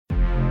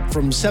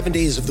From 7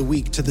 days of the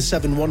week to the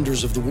 7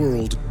 wonders of the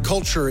world,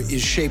 culture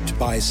is shaped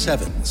by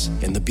sevens,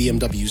 and the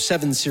BMW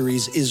 7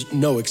 Series is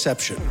no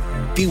exception.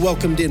 Be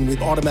welcomed in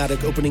with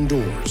automatic opening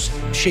doors.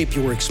 Shape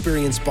your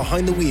experience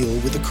behind the wheel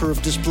with a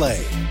curved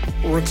display,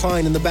 or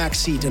recline in the back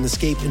seat and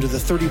escape into the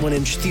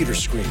 31-inch theater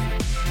screen.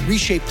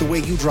 Reshape the way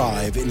you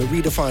drive in the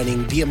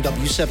redefining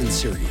BMW 7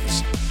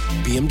 Series.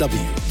 BMW,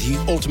 the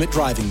ultimate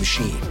driving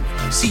machine.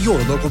 See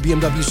your local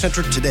BMW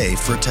Center today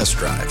for a test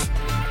drive.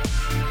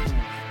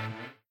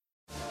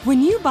 When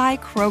you buy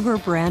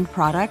Kroger brand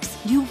products,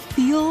 you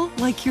feel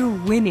like you're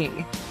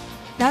winning.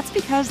 That's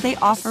because they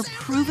offer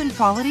proven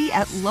quality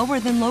at lower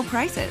than low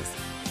prices.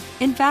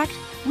 In fact,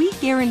 we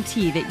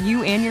guarantee that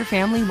you and your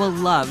family will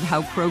love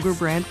how Kroger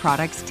brand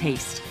products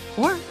taste,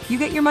 or you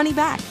get your money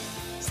back.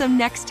 So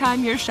next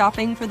time you're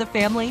shopping for the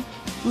family,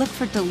 look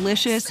for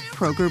delicious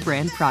Kroger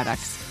brand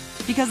products,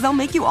 because they'll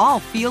make you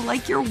all feel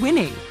like you're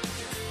winning.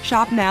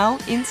 Shop now,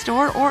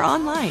 in-store, or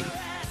online.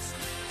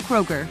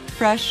 Kroger,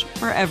 fresh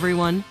for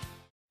everyone.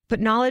 Put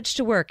knowledge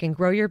to work and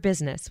grow your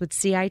business with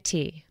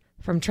CIT.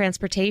 From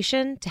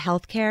transportation to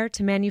healthcare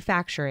to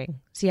manufacturing,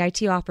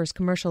 CIT offers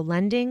commercial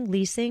lending,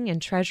 leasing, and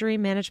treasury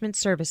management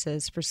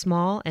services for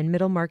small and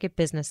middle market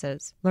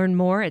businesses. Learn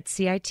more at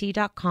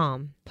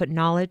CIT.com. Put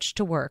knowledge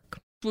to work.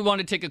 We want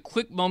to take a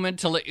quick moment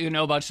to let you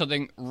know about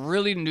something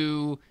really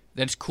new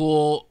that's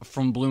cool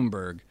from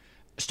Bloomberg.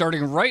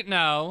 Starting right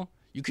now,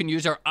 you can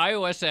use our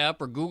iOS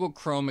app or Google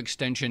Chrome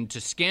extension to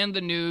scan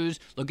the news,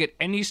 look at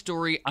any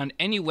story on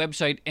any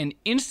website, and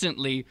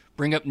instantly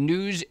bring up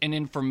news and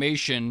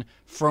information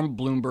from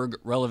Bloomberg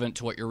relevant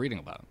to what you're reading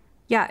about.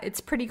 Yeah,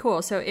 it's pretty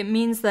cool. So it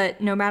means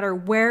that no matter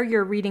where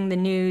you're reading the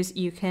news,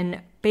 you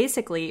can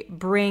basically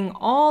bring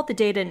all the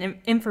data and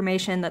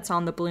information that's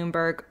on the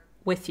Bloomberg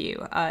with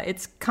you.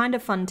 It's kind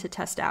of fun to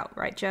test out,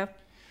 right, Joe?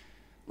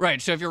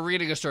 Right, so if you're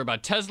reading a story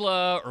about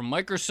Tesla or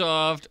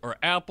Microsoft or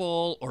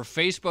Apple or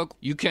Facebook,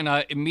 you can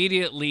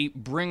immediately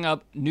bring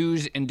up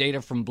news and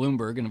data from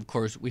Bloomberg. And of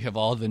course, we have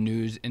all the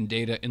news and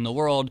data in the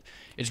world.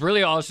 It's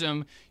really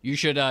awesome. You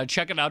should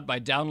check it out by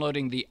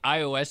downloading the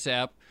iOS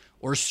app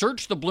or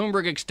search the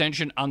Bloomberg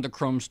extension on the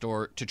Chrome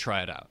store to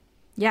try it out.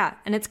 Yeah,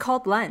 and it's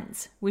called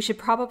Lens. We should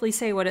probably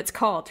say what it's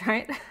called,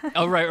 right?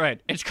 Oh, right.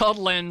 It's called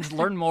Lens.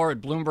 Learn more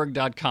at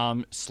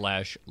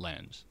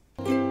Bloomberg.com/lens.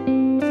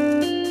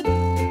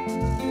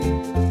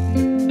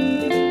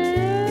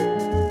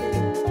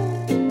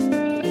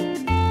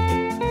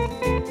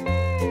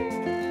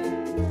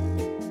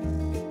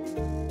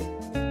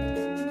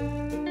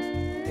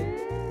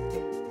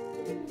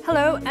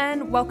 Hello,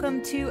 and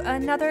welcome to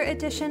another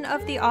edition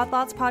of the Odd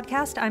Lots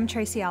podcast. I'm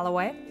Tracy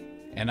Alloway.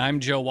 And I'm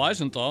Joe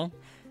Weisenthal.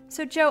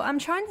 So, Joe, I'm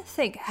trying to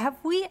think, have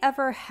we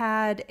ever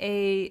had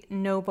a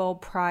Nobel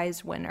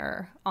Prize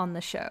winner on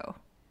the show?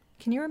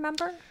 Can you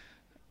remember?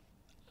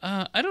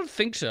 I don't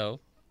think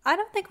so. I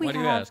don't think we have.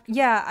 Why do you ask?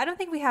 Yeah, I don't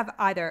think we have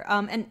either.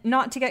 And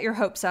not to get your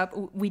hopes up,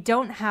 we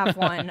don't have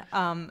one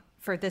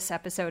for this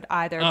episode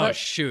either. Oh, but,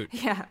 shoot.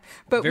 Yeah.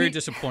 But Very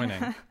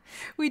disappointing.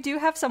 We do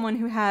have someone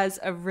who has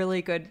a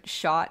really good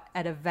shot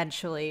at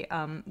eventually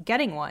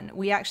getting one.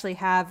 We actually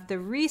have the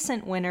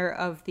recent winner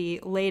of the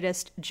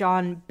latest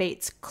John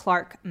Bates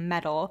Clark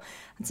Medal.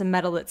 It's a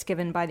medal that's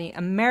given by the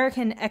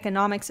American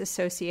Economics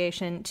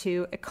Association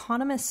to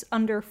economists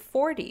under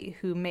 40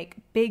 who make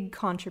big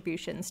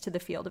contributions to the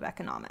field of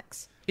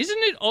economics. Isn't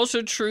it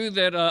also true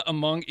that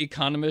among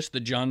economists, the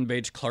John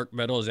Bates Clark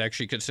Medal is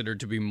actually considered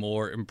to be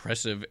more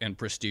impressive and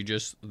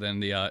prestigious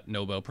than the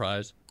Nobel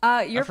Prize?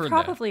 You're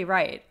probably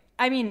right.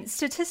 I mean,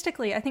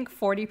 statistically, I think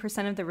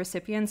 40% of the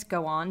recipients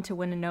go on to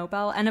win a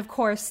Nobel. And of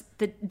course,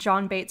 the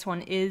John Bates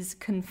one is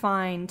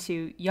confined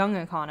to young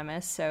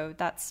economists, so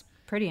that's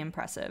pretty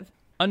impressive.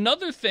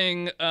 Another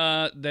thing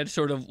that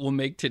sort of will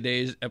make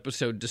today's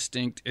episode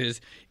distinct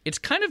is it's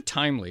kind of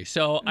timely.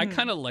 So I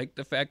kind of like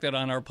the fact that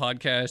on our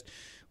podcast,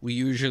 we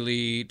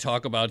usually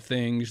talk about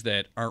things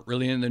that aren't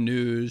really in the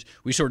news.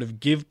 We sort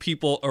of give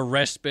people a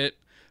respite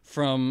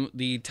from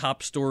the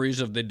top stories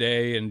of the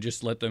day and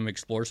just let them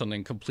explore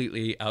something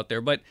completely out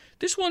there. But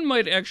this one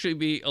might actually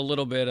be a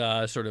little bit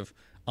sort of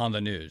on the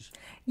news.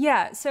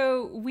 Yeah,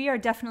 so we are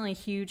definitely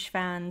huge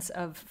fans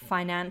of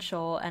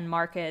financial and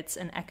markets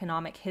and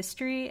economic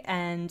history.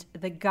 And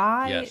the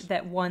guy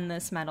that won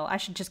this medal, I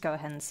should just go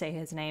ahead and say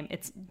his name.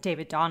 It's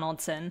David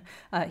Donaldson.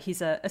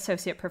 He's an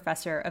associate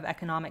professor of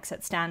economics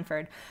at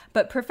Stanford.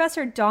 But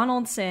Professor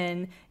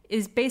Donaldson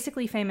is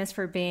basically famous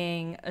for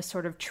being a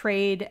sort of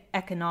trade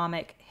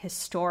economic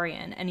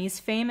historian. And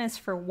he's famous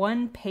for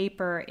one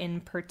paper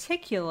in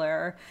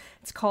particular.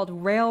 It's called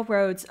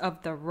Railroads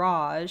of the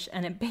Raj.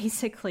 And it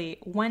basically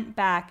went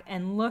back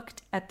and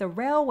looked at the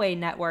railway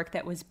network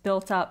that was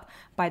built up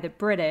by the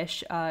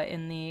British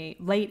in the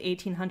late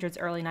 1800s,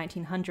 early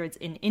 1900s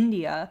in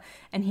India.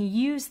 And he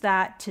used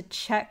that to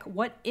check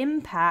what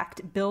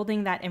impact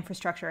building that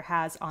infrastructure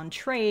has on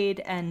trade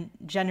and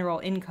general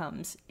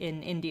incomes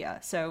in India.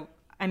 So,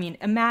 I mean,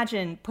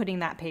 imagine putting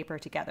that paper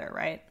together,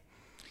 right?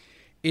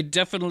 It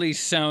definitely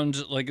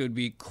sounds like it would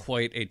be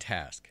quite a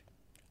task.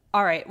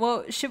 All right.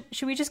 Well, should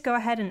we just go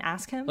ahead and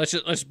ask him?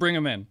 Let's bring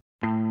him in.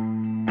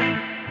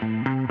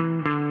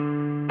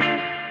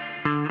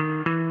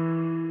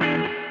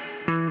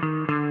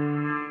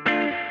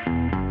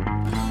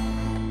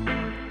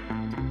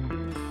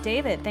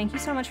 David, thank you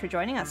so much for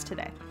joining us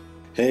today.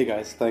 Hey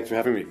guys, thanks for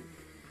having me.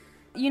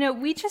 You know,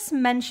 we just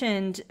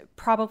mentioned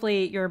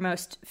probably your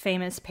most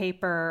famous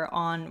paper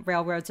on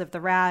Railroads of the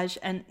Raj,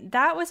 and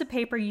that was a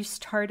paper you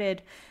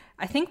started,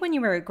 I think, when you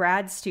were a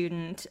grad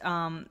student,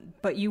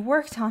 but you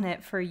worked on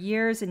it for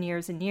years and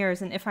years and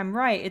years. And if I'm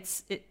right,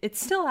 it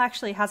still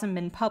actually hasn't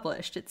been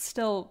published. It's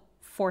still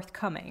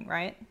forthcoming,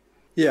 right?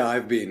 Yeah,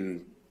 I've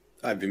been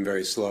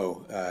very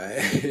slow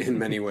in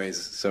many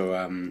ways.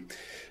 So,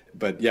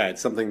 but yeah,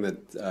 it's something that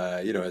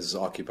has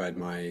occupied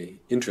my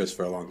interest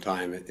for a long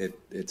time.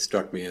 It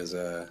struck me as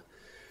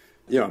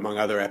among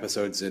other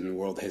episodes in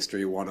world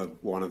history, one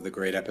of the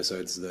great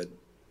episodes that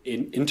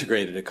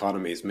integrated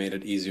economies made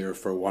it easier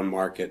for one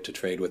market to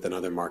trade with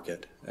another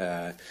market.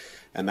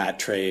 And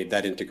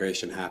that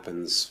integration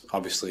happens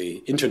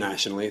obviously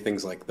internationally.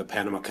 Things like the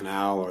Panama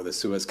Canal or the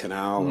Suez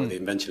Canal or the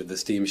invention of the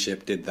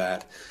steamship did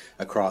that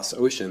across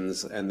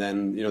oceans. And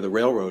then, the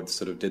railroads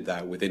sort of did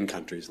that within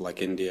countries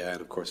like India and,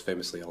 of course,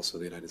 famously also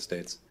the United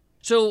States.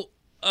 So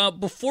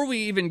before we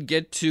even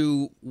get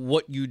to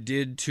what you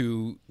did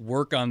to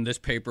work on this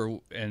paper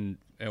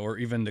or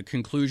even the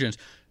conclusions,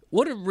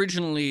 what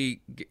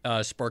originally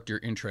sparked your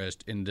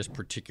interest in this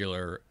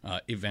particular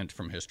event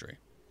from history?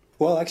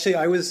 Well, actually,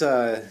 I was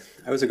a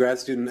grad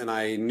student, and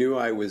I knew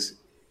I was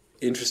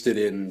interested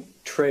in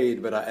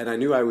trade, and I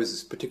knew I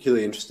was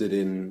particularly interested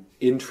in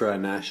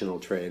intra-national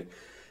trade.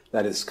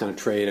 That is, kind of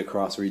trade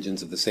across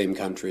regions of the same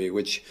country,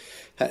 which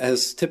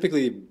has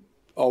typically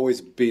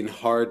always been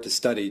hard to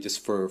study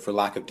just for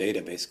lack of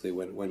data. Basically,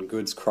 when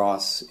goods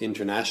cross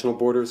international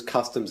borders,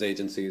 customs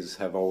agencies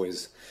have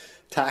always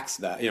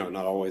taxed that,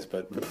 not always,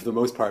 but for the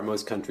most part,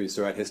 most countries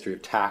throughout history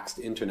have taxed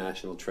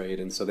international trade,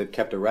 and so they've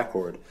kept a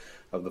record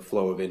of the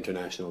flow of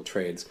international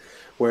trades.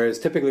 Whereas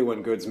typically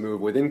when goods move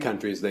within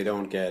countries, they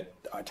don't get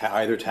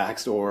either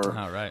taxed or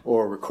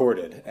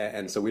recorded,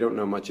 and so we don't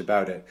know much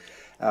about it.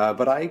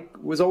 But I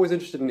was always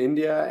interested in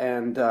India,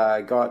 and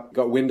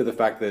got wind of the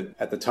fact that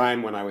at the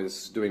time when I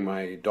was doing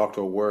my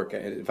doctoral work,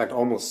 in fact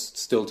almost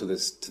still to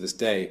this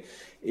day,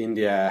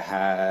 India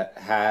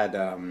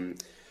had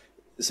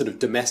sort of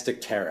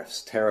domestic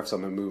tariffs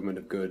on the movement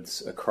of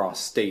goods across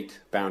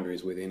state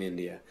boundaries within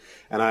India.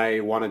 And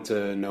I wanted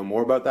to know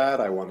more about that.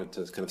 I wanted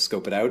to kind of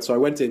scope it out. So I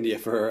went to India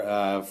for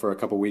a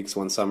couple of weeks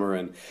one summer,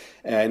 and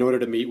in order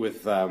to meet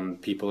with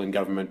people in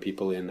government,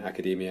 people in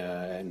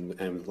academia,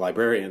 and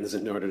librarians,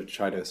 in order to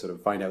try to sort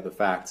of find out the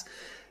facts.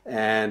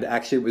 And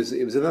actually,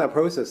 it was in that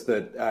process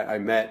that I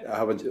met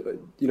a bunch,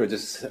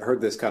 just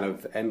heard this kind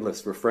of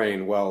endless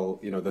refrain.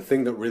 Well, the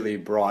thing that really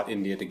brought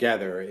India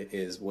together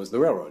was the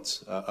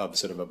railroads of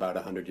sort of about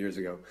 100 years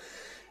ago.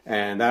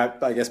 And that,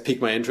 I guess,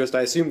 piqued my interest.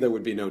 I assumed there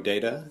would be no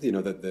data,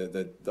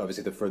 that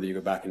obviously the further you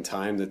go back in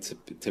time, that's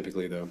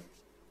typically the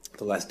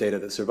less data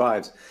that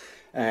survives.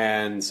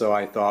 And so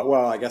I thought,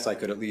 well, I guess I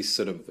could at least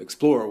sort of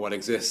explore what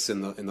exists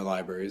in the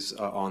libraries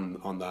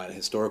on that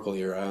historical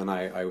era. And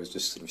I was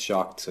just sort of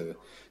shocked to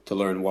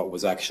learn what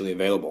was actually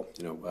available,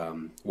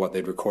 what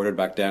they'd recorded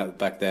back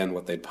then,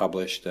 what they'd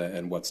published,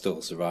 and what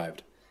still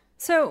survived.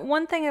 So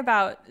one thing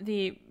about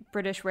the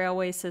British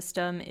railway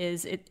system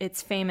is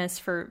it's famous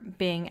for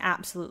being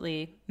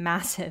absolutely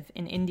massive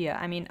in India.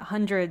 I mean,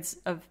 hundreds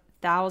of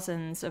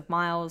thousands of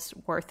miles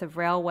worth of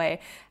railway.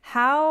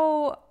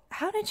 How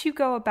did you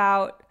go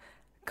about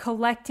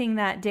collecting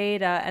that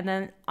data and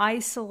then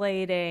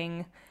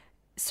isolating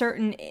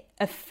certain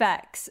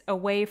effects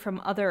away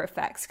from other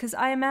effects? Because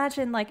I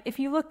imagine, if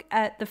you look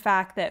at the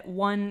fact that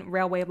one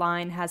railway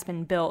line has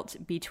been built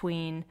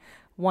between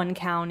one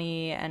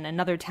county and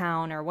another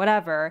town or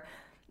whatever,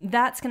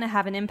 that's going to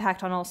have an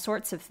impact on all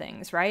sorts of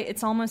things, right?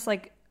 It's almost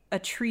like a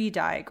tree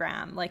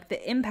diagram.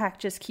 The impact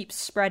just keeps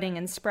spreading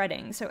and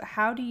spreading. So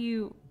how do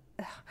you...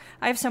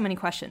 I have so many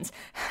questions.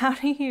 How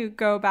do you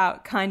go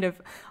about kind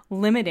of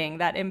limiting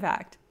that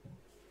impact?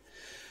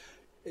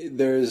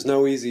 There's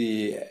no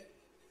easy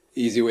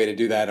way to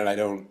do that, and I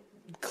don't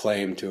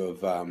claim to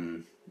have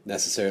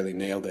necessarily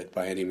nailed it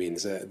by any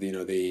means.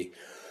 The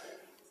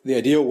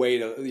ideal way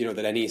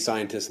that any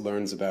scientist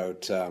learns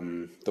about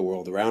the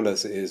world around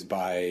us is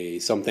by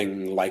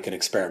something like an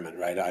experiment,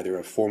 right? Either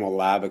a formal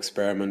lab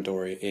experiment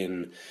or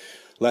in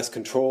less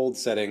controlled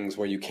settings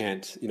where you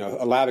can't,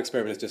 a lab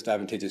experiment is just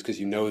advantageous because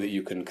that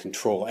you can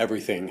control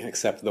everything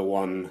except the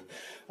one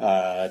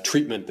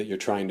treatment that you're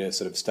trying to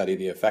sort of study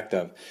the effect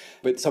of.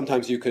 But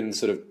sometimes you can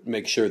sort of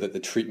make sure that the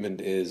treatment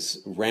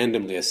is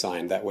randomly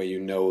assigned. That way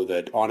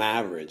that on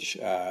average,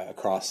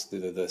 across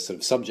the sort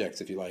of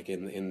subjects, if you like,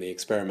 in the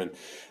experiment,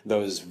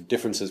 those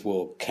differences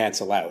will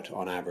cancel out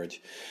on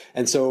average.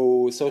 And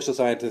so social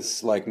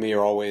scientists like me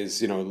are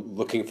always,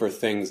 looking for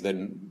things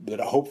that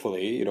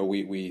hopefully,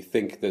 we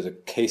think there's a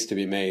case to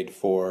be made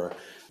for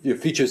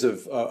features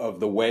of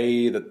the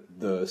way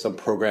that some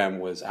program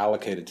was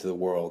allocated to the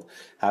world,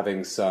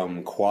 having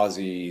some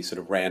quasi sort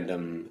of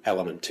random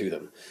element to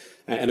them.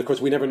 And of course,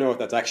 we never know if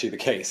that's actually the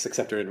case,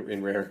 except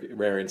in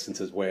rare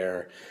instances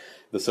where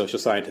the social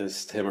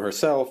scientist, him or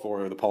herself,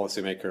 or the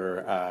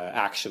policymaker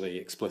actually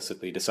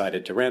explicitly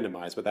decided to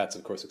randomize. But that's,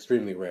 of course,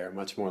 extremely rare.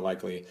 Much more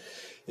likely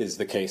is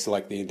the case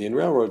like the Indian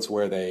railroads,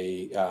 where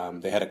they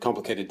had a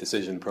complicated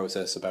decision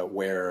process about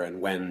where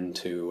and when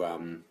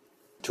to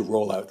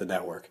roll out the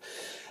network.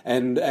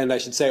 And I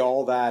should say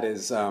all that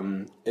is,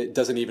 it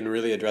doesn't even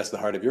really address the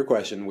heart of your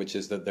question, which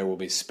is that there will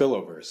be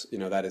spillovers.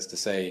 That is to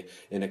say,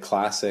 in a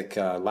classic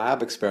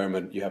lab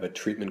experiment, you have a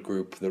treatment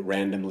group that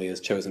randomly is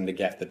chosen to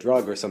get the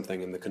drug or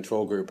something, and the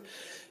control group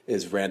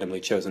is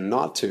randomly chosen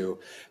not to.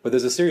 But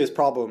there's a serious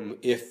problem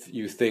if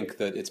you think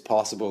that it's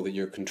possible that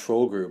your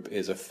control group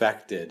is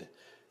affected.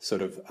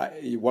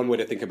 One way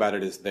to think about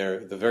it is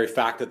the very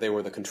fact that they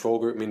were the control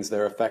group means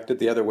they're affected.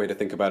 The other way to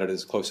think about it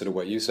is closer to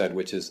what you said,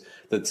 which is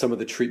that some of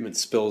the treatment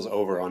spills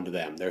over onto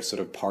them. They're sort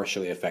of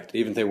partially affected.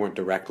 Even if they weren't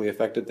directly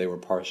affected, they were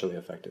partially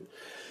affected.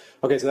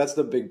 Okay, so that's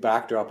the big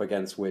backdrop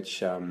against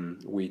which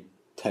we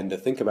tend to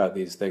think about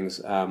these things.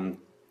 And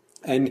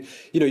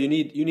you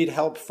need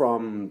help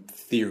from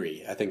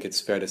theory. I think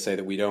it's fair to say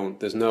that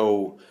there's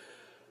no.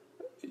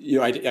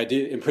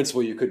 In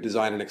principle, you could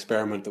design an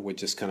experiment that would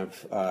just kind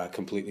of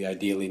completely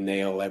ideally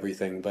nail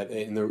everything. But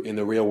in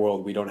the real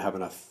world, we don't have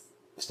enough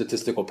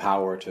statistical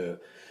power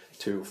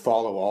to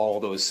follow all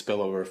those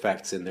spillover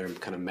effects in their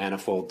kind of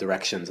manifold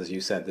directions. As you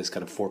said, this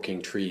kind of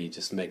forking tree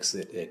just makes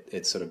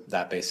it's sort of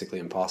that basically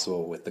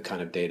impossible with the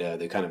kind of data,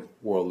 the kind of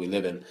world we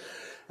live in.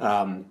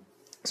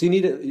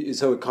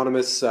 So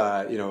economists,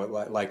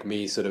 like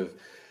me, sort of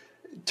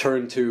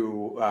turn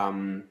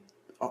to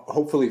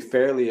hopefully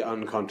fairly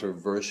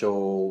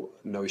uncontroversial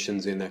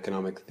notions in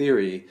economic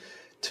theory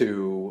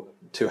to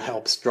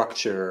help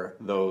structure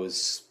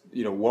those,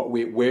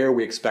 where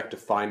we expect to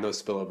find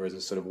those spillovers,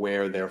 and sort of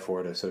where,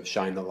 therefore, to sort of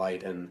shine the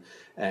light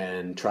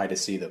and try to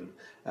see them.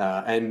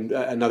 And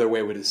another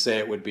way to say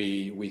it would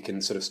be, we can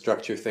sort of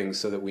structure things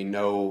so that we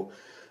know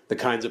the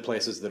kinds of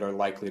places that are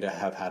likely to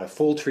have had a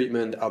full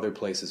treatment. Other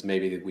places,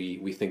 maybe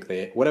we think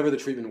whatever the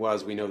treatment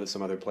was, we know that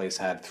some other place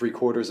had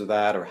 3/4 of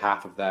that, or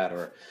half of that,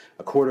 or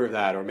 1/4 of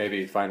that, or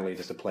maybe finally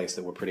just a place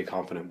that we're pretty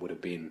confident would have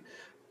been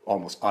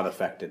almost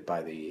unaffected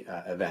by the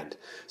event.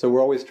 So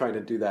we're always trying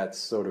to do that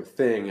sort of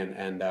thing,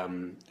 and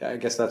I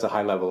guess that's a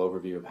high-level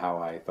overview of how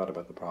I thought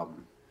about the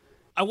problem.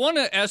 I want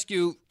to ask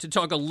you to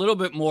talk a little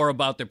bit more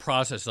about the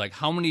process. Like,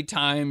 how many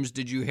times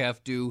did you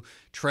have to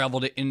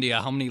travel to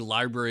India? How many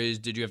libraries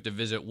did you have to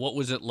visit? What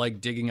was it like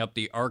digging up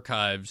the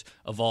archives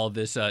of all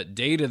this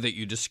data that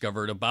you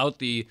discovered about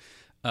the,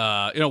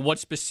 what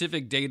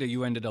specific data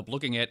you ended up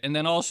looking at? And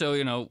then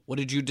also, what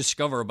did you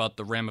discover about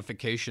the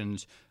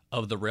ramifications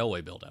of the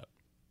railway build-out?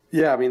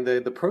 Yeah, I mean,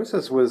 the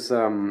process was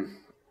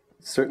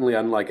certainly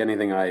unlike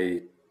anything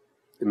I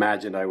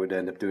imagined I would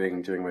end up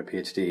doing during my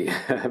PhD.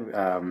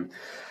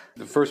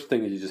 The first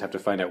thing is you just have to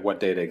find out what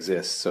data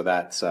exists. So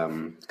that's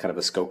kind of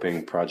a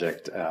scoping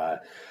project.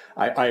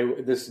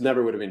 This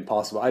never would have been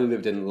possible. I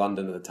lived in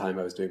London at the time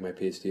I was doing my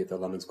PhD at the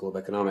London School of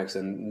Economics,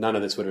 and none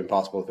of this would have been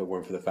possible if it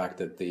weren't for the fact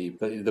that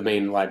the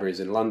main libraries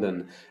in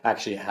London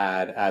actually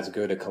had as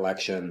good a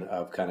collection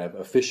of kind of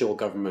official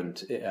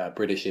government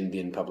British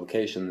Indian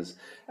publications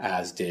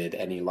as did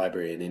any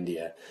library in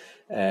India.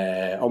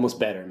 Almost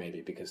better,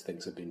 maybe, because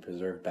things have been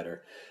preserved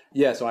better.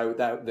 Yeah, so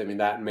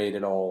that made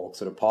it all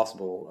sort of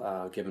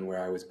possible, given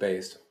where I was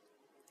based,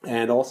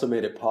 and also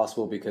made it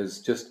possible because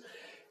just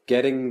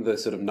getting the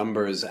sort of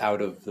numbers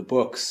out of the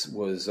books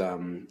was,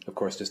 of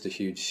course, just a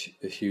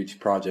huge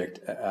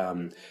project.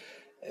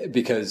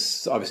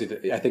 Because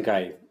obviously, I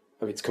mean,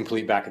 it's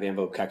complete back of the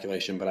envelope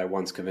calculation, but I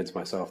once convinced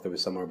myself there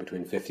was somewhere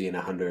between 50 and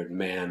 100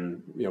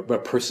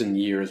 person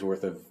years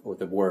worth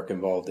of work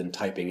involved in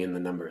typing in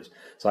the numbers.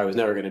 So I was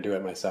never going to do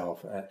it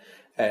myself.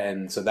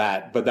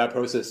 But that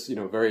process,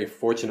 very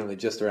fortunately,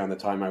 just around the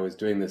time I was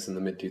doing this in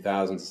the late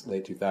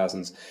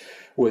 2000s,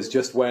 was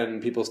just when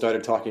people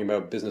started talking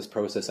about business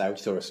process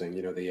outsourcing,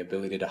 the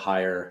ability to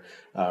hire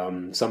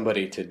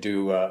somebody to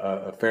do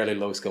a fairly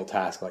low skill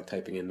task like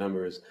typing in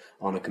numbers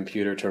on a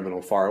computer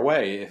terminal far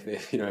away.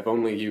 If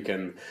only you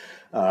can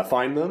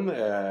find them,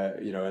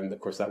 and of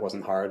course that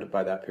wasn't hard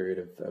by that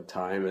period of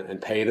time, and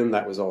pay them.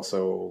 That was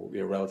also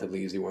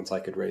relatively easy once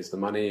I could raise the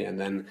money, and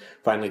then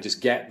finally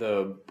just get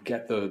the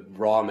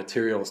raw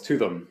materials to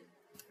them.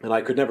 And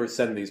I could never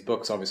send these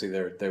books. Obviously,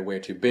 they're way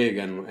too big,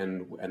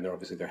 and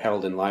they're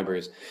held in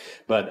libraries.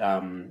 But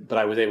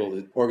I was able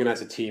to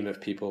organize a team of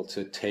people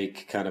to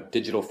take kind of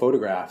digital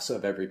photographs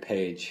of every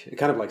page,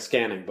 kind of like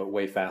scanning, but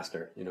way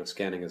faster.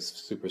 Scanning is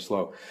super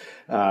slow.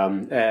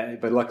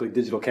 But luckily,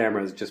 digital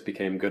cameras just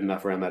became good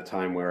enough around that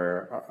time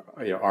where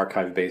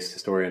archive-based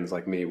historians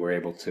like me were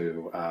able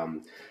to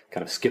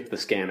kind of skip the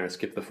scanner,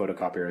 skip the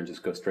photocopier, and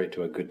just go straight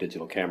to a good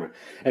digital camera.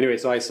 Anyway,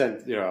 so I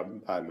sent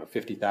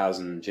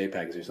 50,000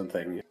 JPEGs or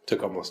something. It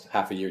took almost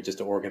half a year just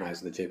to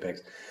organize the JPEGs.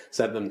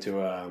 Sent them to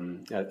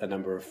a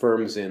number of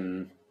firms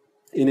in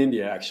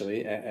India,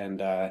 actually,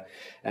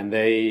 and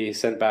they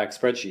sent back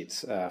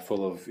spreadsheets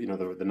full of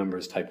the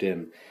numbers typed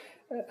in.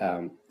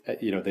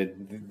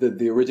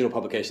 The original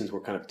publications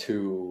were kind of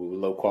too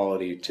low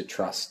quality to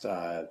trust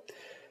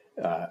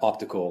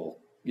optical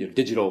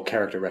digital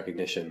character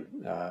recognition,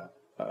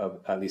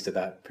 at least at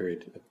that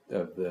period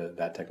of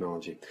that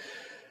technology.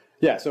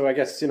 Yeah, so I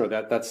guess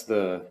that's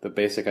the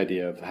basic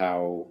idea of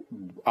how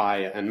I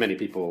and many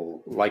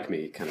people like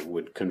me kind of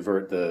would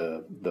convert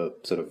the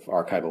sort of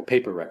archival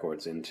paper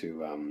records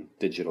into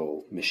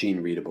digital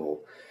machine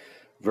readable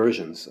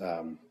versions,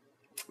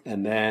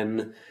 and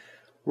then.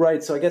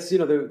 Right. So I guess,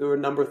 there were a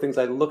number of things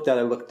I looked at.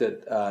 I looked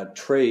at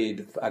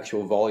trade,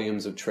 actual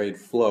volumes of trade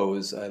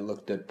flows. I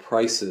looked at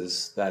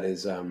prices, that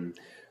is,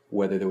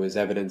 whether there was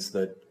evidence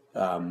that,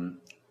 I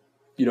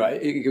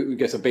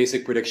guess a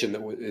basic prediction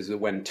is that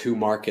when two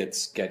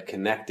markets get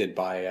connected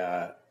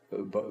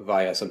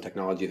via some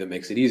technology that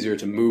makes it easier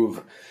to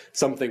move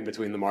something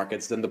between the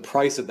markets, then the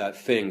price of that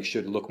thing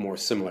should look more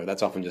similar.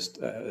 That's often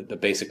just the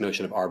basic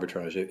notion of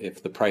arbitrage.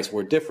 If the price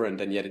were different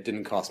and yet it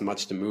didn't cost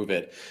much to move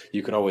it,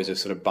 you could always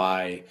just sort of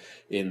buy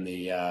in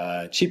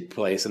the cheap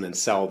place and then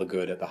sell the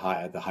good at the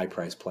high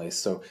price place.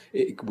 So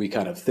we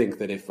kind of think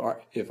that if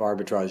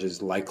arbitrage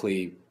is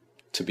likely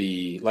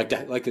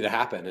to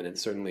happen, and it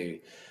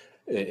certainly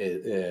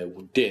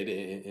it did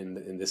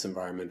in this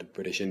environment of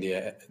British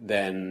India,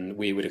 then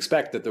we would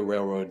expect that the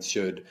railroads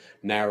should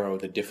narrow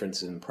the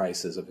difference in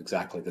prices of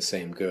exactly the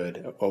same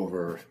good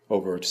over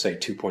say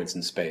 2 points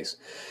in space.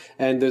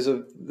 And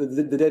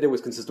the data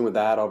was consistent with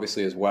that,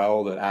 obviously, as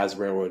well, that as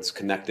railroads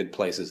connected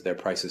places, their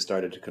prices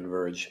started to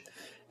converge.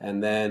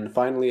 And then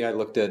finally, I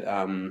looked at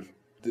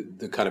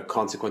the kind of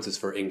consequences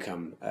for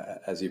income,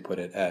 as you put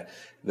it.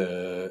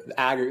 The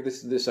aggregate.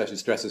 This I should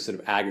stress is sort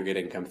of aggregate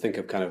income. Think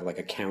of kind of like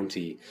a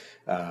county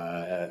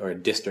or a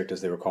district,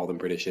 as they were called in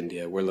British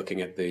India. We're looking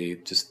at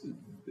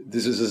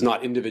this is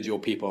not individual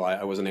people.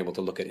 I wasn't able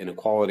to look at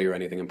inequality or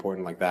anything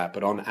important like that.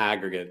 But on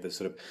aggregate,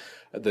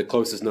 the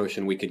closest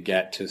notion we could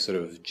get to sort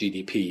of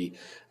GDP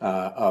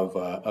of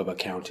a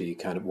county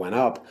kind of went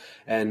up,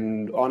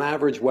 and on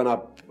average went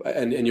up.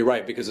 And you're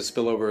right, because of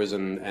spillovers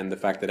and the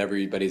fact that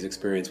everybody's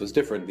experience was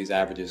different. These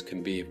averages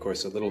can be, of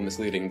course, a little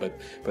misleading, but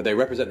they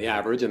represent the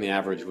average, and the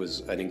average was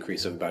an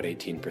increase of about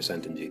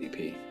 18% in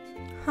GDP.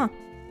 Huh.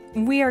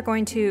 We are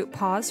going to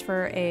pause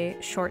for a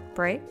short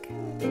break.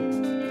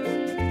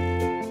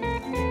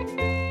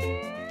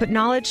 Put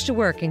knowledge to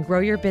work and grow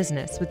your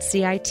business with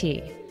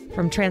CIT.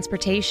 From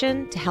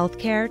transportation to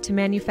healthcare to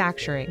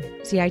manufacturing,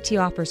 CIT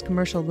offers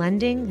commercial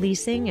lending,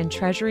 leasing, and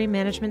treasury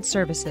management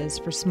services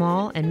for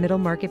small and middle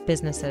market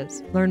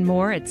businesses. Learn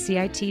more at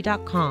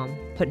CIT.com.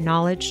 Put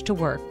knowledge to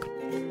work.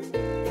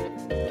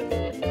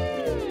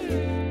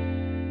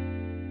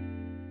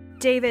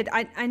 David,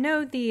 I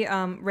know the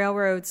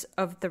Railroads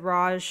of the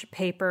Raj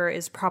paper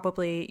is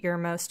probably your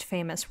most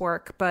famous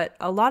work, but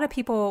a lot of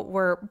people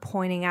were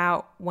pointing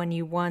out when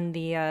you won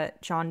the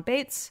John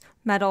Bates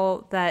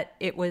Medal that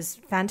it was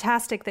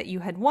fantastic that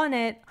you had won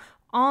it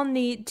on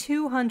the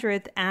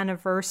 200th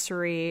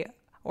anniversary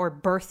or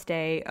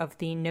birthday of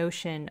the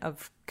notion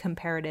of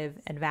comparative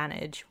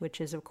advantage,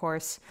 which is, of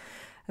course,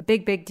 a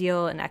big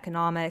deal in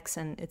economics,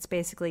 and it's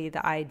basically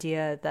the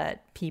idea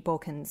that people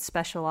can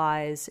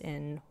specialize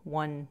in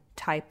one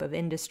type of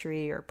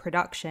industry or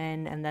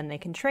production, and then they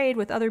can trade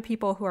with other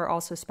people who are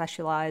also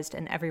specialized,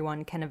 and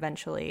everyone can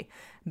eventually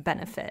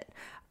benefit.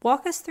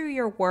 Walk us through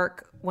your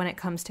work when it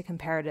comes to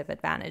comparative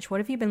advantage. What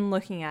have you been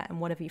looking at,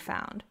 and what have you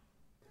found?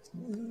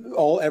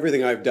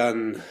 Everything I've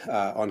done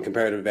on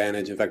comparative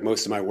advantage, in fact,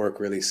 most of my work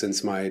really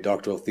since my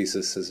doctoral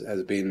thesis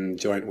has been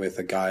joint with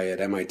a guy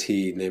at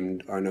MIT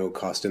named Arnaud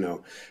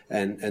Costineau.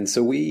 And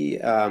so we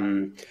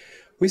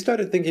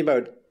started thinking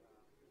about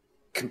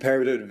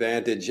comparative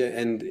advantage,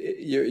 and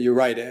you're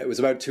right, it was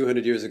about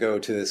 200 years ago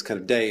to this kind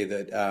of day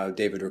that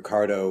David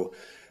Ricardo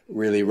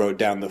really wrote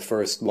down the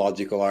first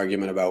logical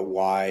argument about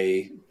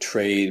why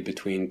trade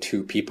between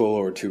two people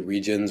or two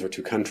regions or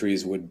two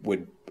countries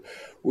would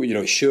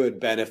should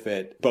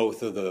benefit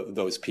both of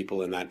those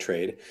people in that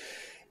trade.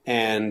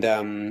 And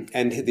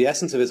the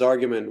essence of his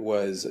argument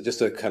was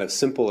just a kind of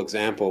simple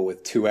example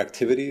with two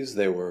activities.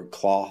 They were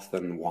cloth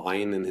and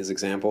wine in his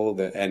example,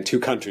 and two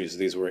countries.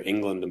 These were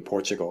England and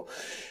Portugal.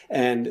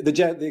 And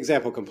the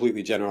example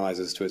completely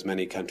generalizes to as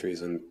many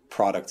countries and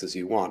products as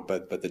you want,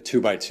 but the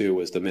 2x2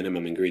 was the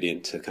minimum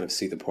ingredient to kind of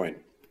see the point.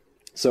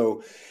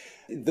 So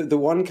the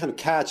one kind of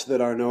catch that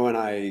Arnaud and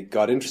I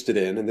got interested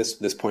in, and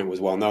this point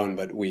was well known,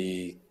 but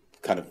we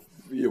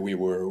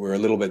were a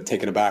little bit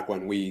taken aback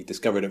when we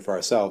discovered it for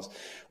ourselves,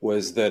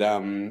 was that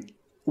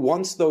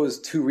once those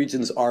two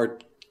regions are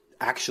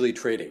actually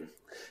trading,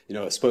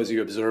 suppose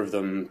you observe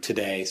them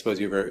today,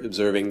 suppose you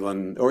observe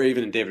England, or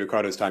even in David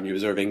Ricardo's time, you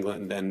observe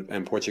England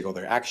and Portugal,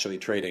 they're actually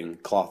trading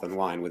cloth and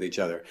wine with each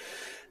other.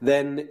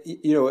 Then,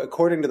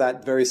 according to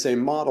that very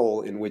same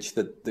model in which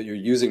that you're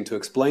using to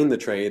explain the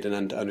trade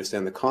and to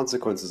understand the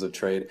consequences of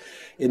trade,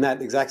 in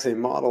that exact same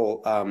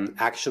model,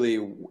 actually,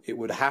 it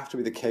would have to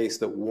be the case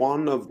that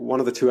one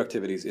of the two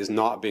activities is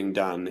not being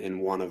done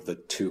in one of the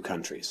two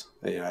countries,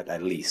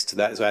 at least.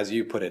 So as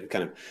you put it,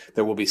 kind of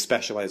there will be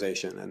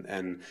specialization,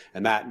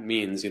 and that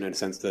means in a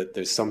sense that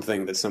there's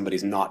something that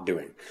somebody's not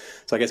doing.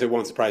 So I guess it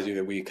won't surprise you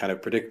that we kind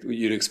of predict,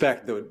 you'd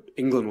expect that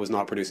England was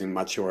not producing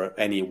much or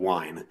any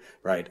wine,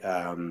 right?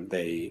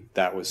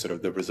 That was sort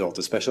of the result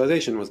of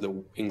specialization, was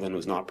that England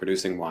was not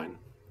producing wine.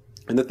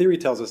 And the theory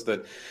tells us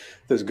that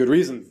there's a good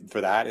reason for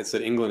that. It's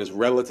that England is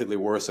relatively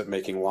worse at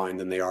making wine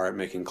than they are at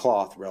making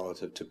cloth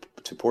relative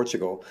to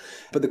Portugal.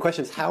 But the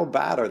question is, how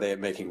bad are they at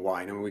making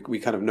wine? I mean, we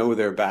kind of know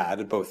they're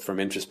bad, both from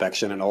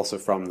introspection and also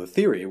from the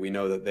theory. We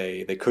know that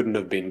they couldn't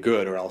have been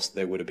good, or else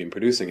they would have been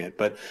producing it.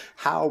 But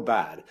how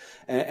bad?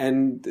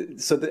 And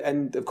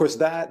of course,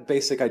 that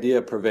basic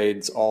idea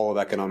pervades all of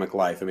economic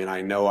life. I mean,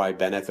 I know I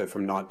benefit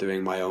from not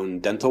doing my own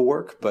dental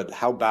work, but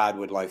how bad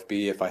would life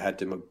be if I had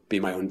to be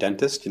my own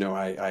dentist?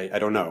 I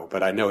don't know,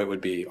 but I know it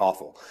would be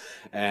awful.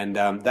 And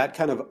that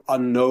kind of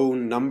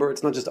unknown number,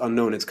 it's not just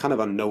unknown, it's kind of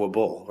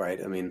unknowable, right?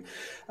 I mean,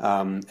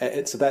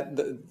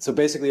 so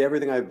basically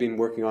everything I've been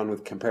working on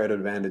with comparative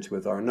advantage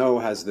with Arnaud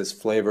has this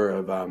flavor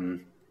of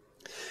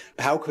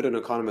how could an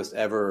economist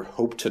ever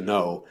hope to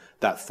know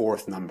that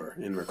fourth number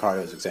in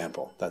Ricardo's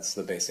example? That's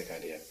the basic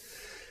idea.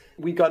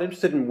 We got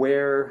interested in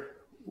where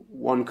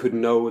one could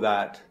know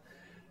that,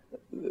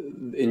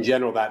 in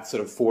general, that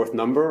sort of fourth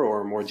number,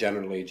 or more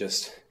generally,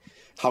 just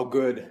how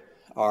good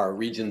are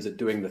regions at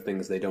doing the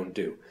things they don't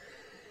do.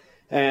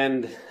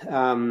 And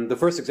the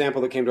first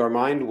example that came to our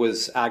mind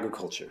was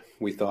agriculture.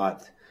 We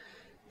thought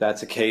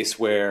that's a case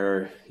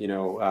where,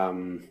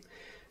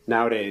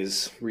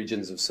 nowadays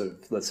regions of sort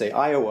of, let's say,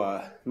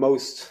 Iowa,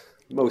 most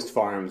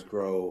farms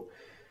grow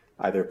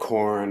either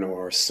corn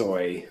or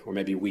soy or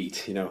maybe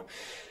wheat.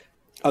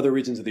 Other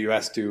regions of the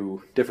U.S.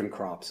 do different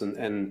crops,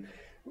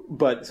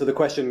 but so the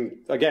question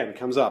again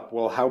comes up: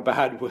 well, how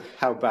bad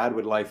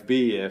would life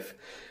be if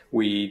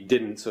we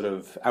didn't sort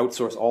of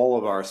outsource all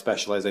of our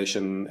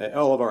specialization,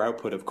 all of our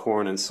output of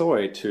corn and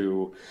soy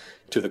to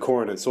the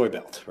corn and soy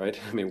belt, right?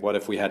 I mean, what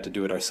if we had to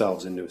do it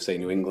ourselves in, say,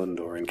 New England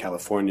or in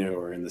California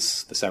or in the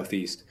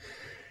Southeast?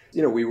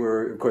 We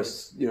were, of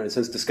course, in a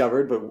sense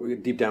discovered, but we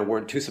deep down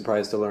weren't too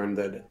surprised to learn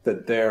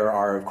that there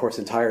are, of course,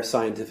 entire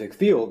scientific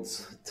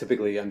fields,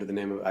 typically under the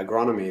name of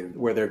agronomy,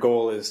 where their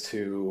goal is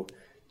to,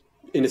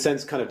 in a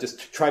sense, kind of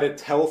just try to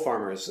tell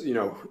farmers,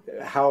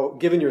 how,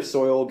 given your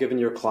soil, given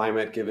your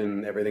climate,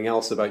 given everything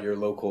else about your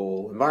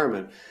local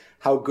environment,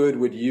 how good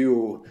would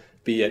you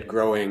be at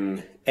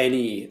growing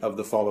any of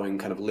the following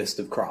kind of list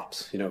of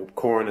crops?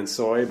 Corn and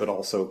soy, but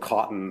also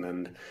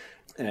cotton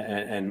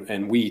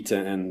and wheat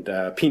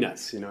and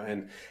peanuts.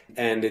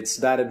 And it's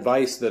that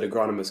advice that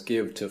agronomists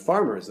give to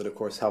farmers that, of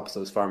course, helps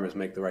those farmers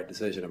make the right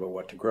decision about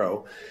what to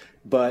grow.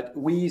 But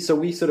we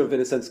sort of,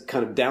 in a sense,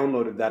 kind of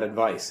downloaded that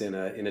advice in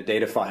a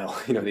data file,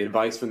 the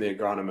advice from the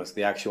agronomist,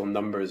 the actual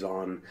numbers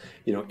on,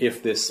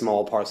 if this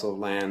small parcel of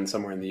land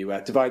somewhere in the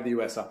U.S., divide the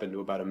U.S. up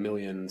into about 1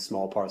 million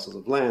small parcels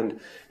of land,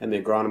 and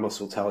the agronomist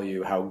will tell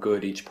you how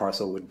good each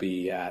parcel would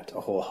be at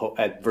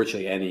at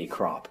virtually any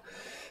crop.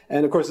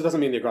 And of course, it doesn't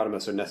mean the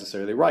agronomists are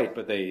necessarily right,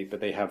 but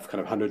they have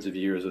kind of hundreds of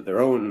years of their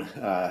own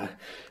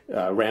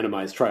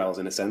randomized trials,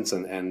 in a sense,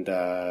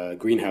 and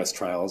greenhouse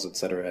trials, et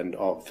cetera, and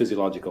all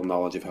physiological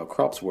knowledge of how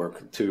crops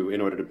work in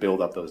order to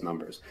build up those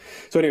numbers.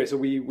 So anyway, so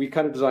we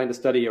kind of designed a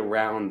study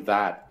around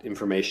that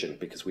information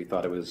because we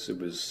thought it was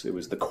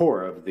the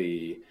core of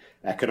the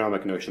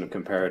economic notion of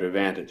comparative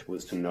advantage,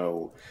 was to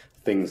know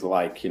things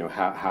like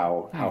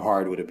how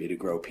hard would it be to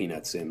grow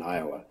peanuts in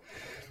Iowa.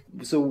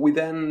 So we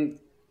then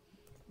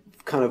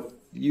kind of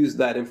used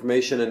that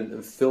information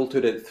and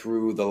filtered it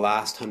through the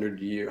last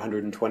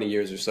 120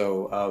 years or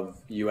so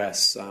of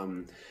U.S.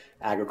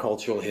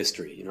 Agricultural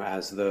history.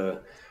 As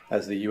the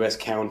U.S.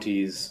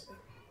 counties,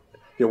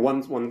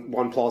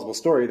 one plausible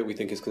story that we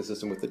think is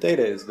consistent with the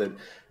data is that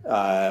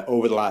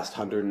over the last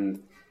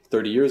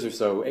 130 years or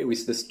so,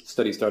 this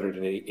study started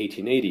in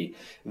 1880,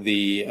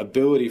 the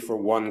ability for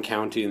one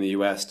county in the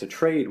U.S. to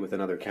trade with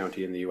another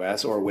county in the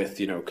U.S. or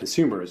with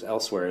consumers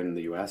elsewhere in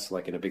the U.S.,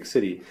 like in a big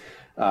city.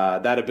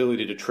 That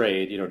ability to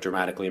trade,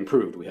 dramatically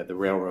improved. We had the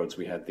railroads,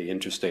 we had the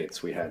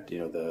interstates, we had,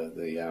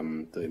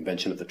 the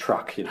invention of the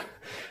truck,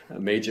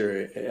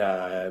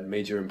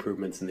 major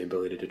improvements in the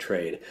ability to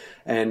trade.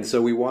 And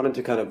so we wanted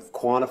to kind of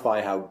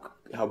quantify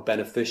how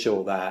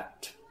beneficial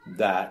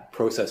that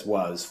process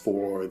was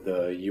for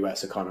the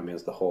U.S. economy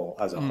as a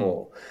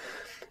whole.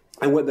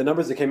 And what the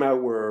numbers that came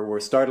out were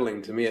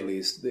startling to me, at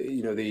least.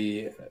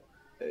 The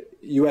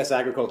U.S.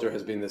 agriculture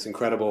has been this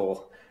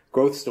incredible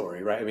growth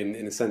story, right? I mean,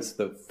 in a sense,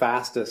 the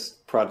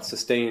fastest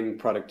sustained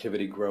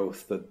productivity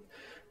growth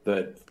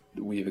that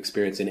we've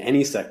experienced in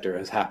any sector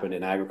has happened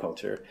in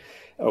agriculture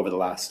over the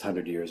last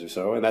 100 years or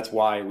so, and that's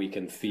why we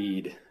can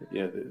feed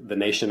the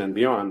nation and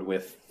beyond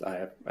with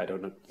I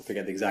don't know, I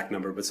forget the exact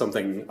number, but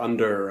something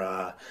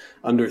under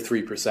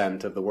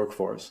 3% of the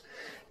workforce.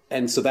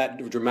 And so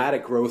that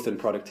dramatic growth in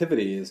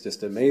productivity is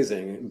just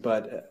amazing.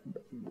 But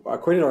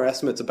according to our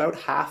estimates, about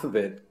half of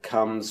it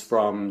comes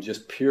from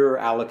just pure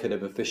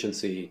allocative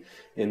efficiency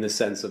in the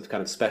sense of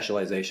kind of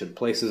specialization.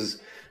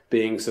 Places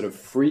being sort of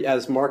free,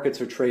 as markets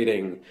are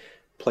trading,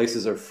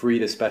 places are free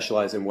to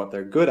specialize in what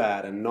they're good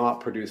at and not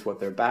produce what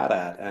they're bad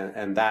at,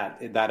 and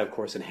that of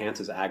course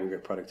enhances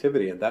aggregate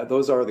productivity, and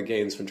those are the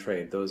gains from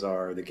trade. Those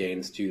are the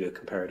gains due to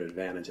comparative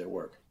advantage at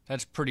work.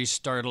 That's pretty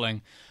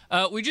startling.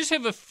 We just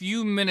have a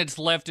few minutes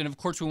left, and of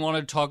course we want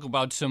to talk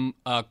about some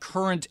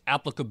current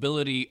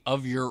applicability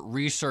of your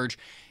research.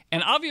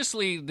 And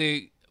obviously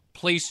the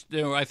place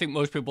I think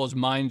most people's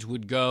minds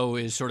would go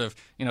is sort of,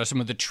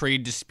 some of the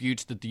trade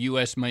disputes that the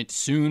U.S. might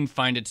soon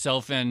find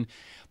itself in.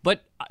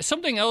 But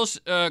something else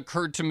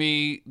occurred to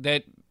me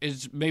that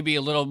is maybe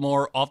a little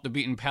more off the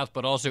beaten path,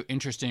 but also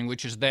interesting,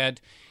 which is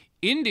that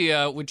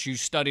India, which you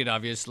studied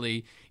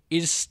obviously,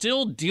 is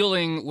still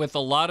dealing with a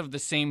lot of the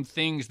same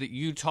things that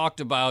you talked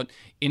about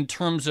in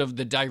terms of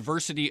the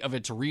diversity of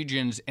its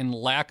regions and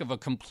lack of a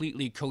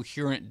completely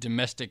coherent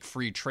domestic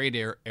free trade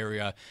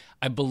area.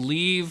 I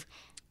believe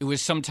it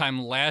was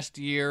sometime last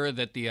year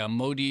that the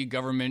Modi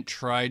government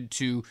tried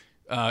to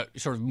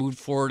sort of move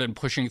forward and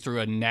pushing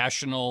through a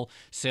national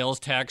sales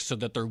tax so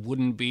that there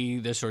wouldn't be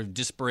this sort of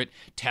disparate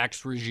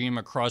tax regime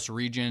across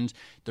regions.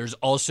 There's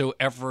also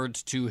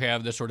efforts to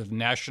have this sort of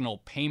national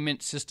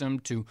payment system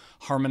to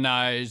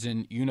harmonize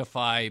and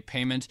unify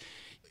payments.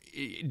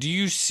 Do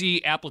you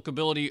see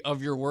applicability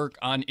of your work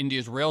on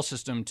India's rail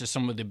system to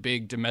some of the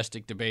big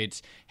domestic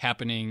debates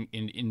happening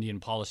in Indian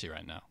policy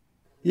right now?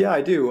 Yeah,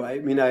 I do. I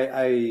mean,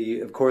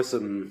 I of course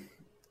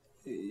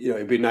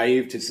it'd be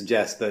naive to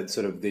suggest that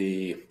sort of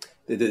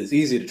it is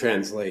easy to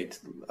translate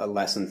a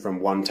lesson from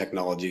one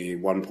technology,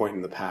 one point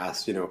in the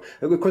past. Of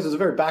course, it was a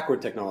very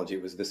backward technology.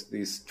 It was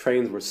these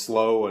trains were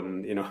slow,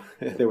 and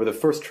they were the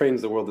first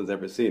trains the world has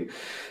ever seen.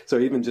 So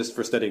even just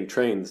for studying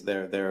trains,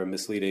 they're a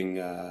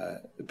misleading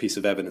piece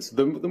of evidence.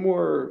 The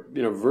more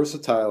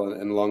versatile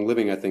and long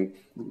living, I think,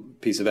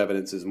 piece of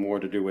evidence is more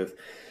to do with,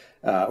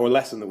 or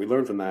lesson that we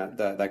learned from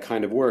that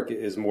kind of work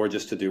is more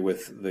just to do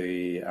with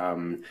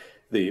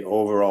the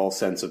overall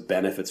sense of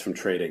benefits from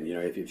trading.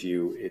 If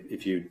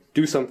you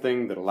do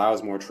something that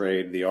allows more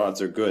trade, the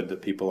odds are good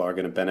that people are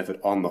going to benefit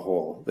on the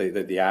whole.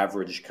 The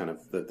average kind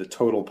of the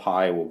total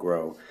pie will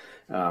grow,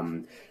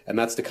 and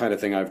that's the kind of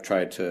thing I've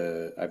tried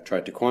to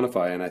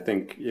quantify. And I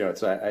think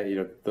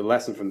the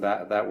lesson from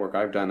that work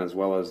I've done, as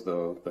well as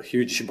the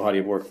huge body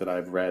of work that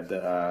I've read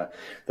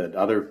that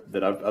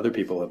other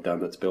people have done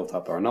that's built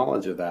up our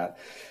knowledge of that,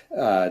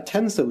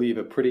 tends to leave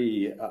a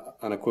pretty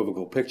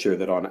unequivocal picture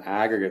that on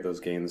aggregate those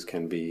gains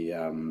can be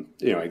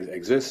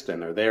exist,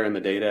 and they're there in the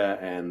data,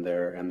 and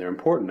they're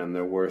important, and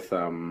they're worth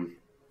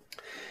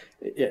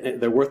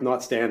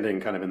not standing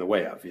kind of in the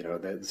way of.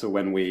 So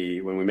when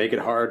we make it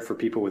hard for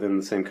people within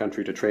the same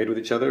country to trade with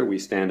each other, we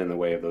stand in the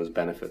way of those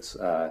benefits.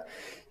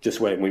 Just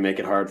when we make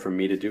it hard for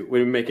me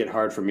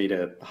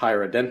to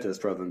hire a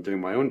dentist rather than doing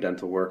my own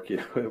dental work,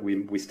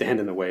 we stand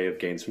in the way of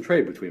gains from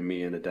trade between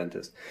me and a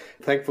dentist.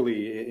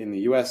 Thankfully, in the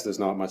U.S., there's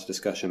not much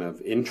discussion of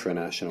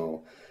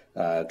intranational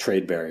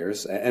trade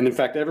barriers, and in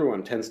fact,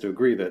 everyone tends to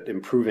agree that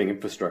improving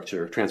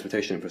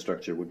transportation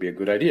infrastructure, would be a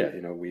good idea.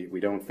 We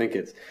don't think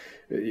it's,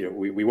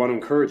 we want to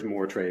encourage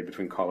more trade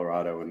between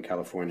Colorado and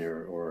California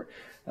or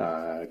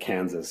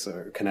Kansas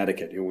or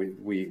Connecticut.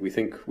 We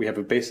think we have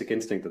a basic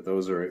instinct that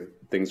those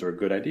things are a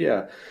good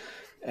idea,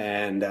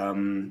 and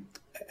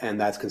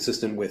that's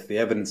consistent with the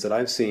evidence that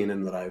I've seen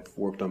and that I've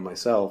worked on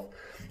myself.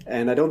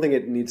 And I don't think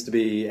it needs to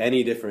be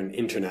any different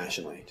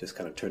internationally. Just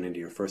kind of turning to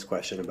your first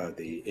question about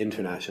the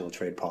international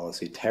trade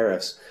policy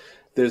tariffs,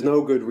 there's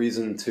no good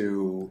reason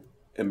to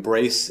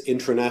embrace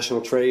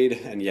international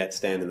trade and yet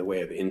stand in the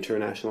way of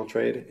international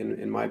trade,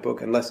 in my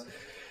book, unless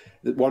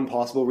one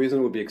possible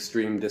reason would be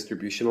extreme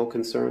distributional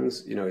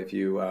concerns. If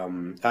you,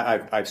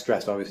 I've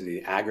stressed obviously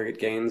the aggregate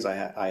gains.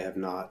 I have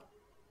not,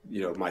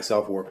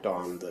 myself worked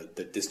on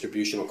the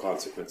distributional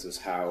consequences,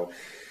 how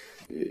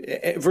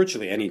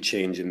virtually any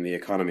change in the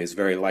economy is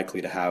very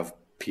likely to have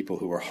people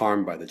who are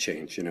harmed by the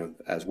change.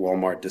 As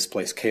Walmart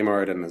displaced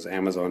Kmart and as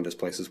Amazon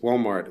displaces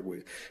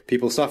Walmart,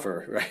 people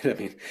suffer, right? I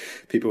mean,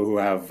 people who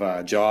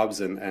have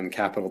jobs and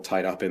capital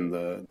tied up in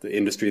the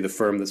industry, the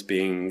firm that's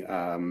being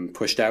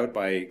pushed out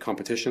by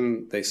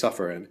competition, they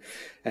suffer.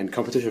 And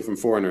competition from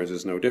foreigners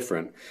is no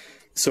different.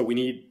 So we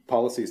need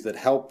policies that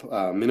help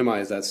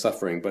minimize that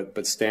suffering,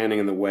 but standing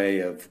in the way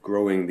of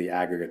growing the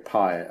aggregate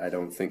pie, I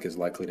don't think is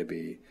likely to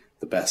be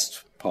the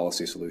best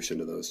policy solution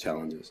to those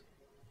challenges.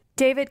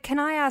 David, can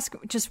I ask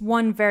just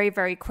one very,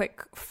 very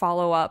quick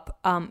follow-up,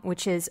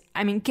 which is,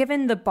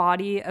 given the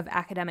body of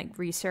academic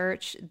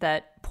research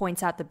that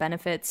points out the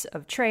benefits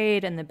of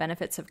trade and the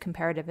benefits of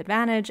comparative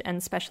advantage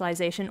and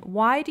specialization,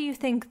 why do you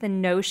think the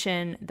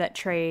notion that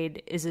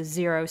trade is a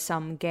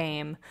zero-sum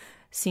game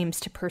seems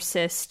to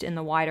persist in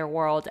the wider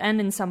world and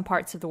in some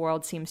parts of the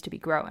world seems to be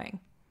growing?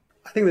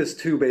 I think there's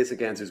two basic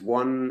answers.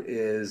 One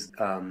is,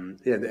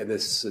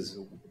 this is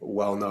a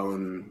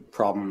well-known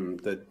problem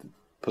that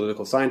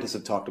political scientists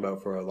have talked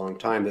about for a long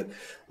time, that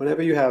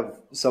whenever you have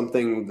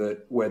something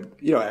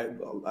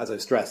as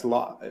I've stressed,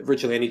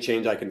 virtually any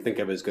change I can think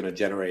of is going to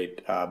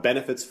generate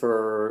benefits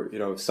for,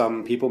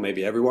 some people,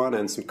 maybe everyone,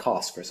 and some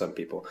costs for some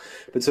people.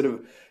 But sort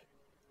of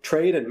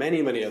trade and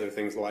many, many other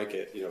things like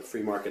it,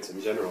 free markets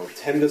in general,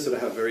 tend to sort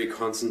of have very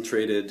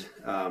concentrated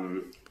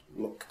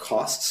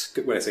costs.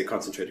 When I say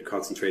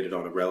concentrated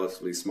on a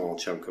relatively small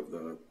chunk of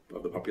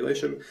the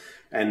population,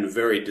 and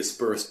very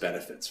dispersed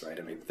benefits, right?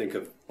 I mean, think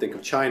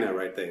of China,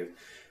 right? They've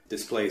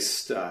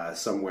displaced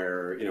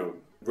somewhere,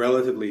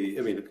 relatively,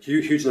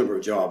 huge number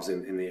of jobs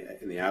in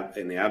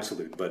the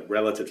absolute, but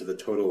relative to the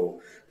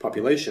total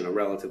population, a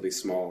relatively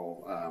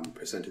small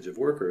percentage of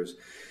workers.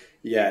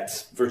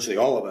 Yet virtually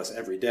all of us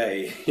every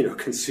day,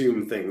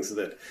 consume things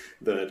that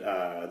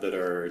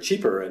are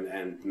cheaper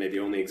and maybe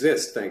only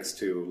exist thanks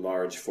to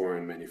large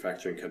foreign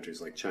manufacturing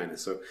countries like China.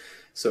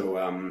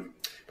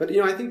 But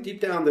I think deep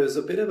down there's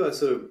a bit of a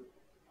sort of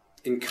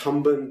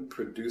incumbent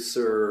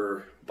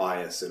producer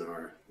bias in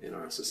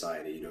our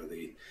society.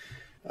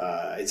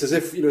 It's as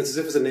if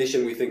as a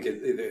nation we think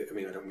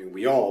I don't mean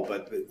we all,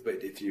 but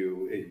if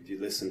you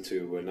listen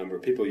to a number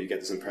of people, you get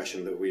this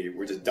impression that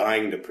we're just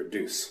dying to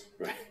produce,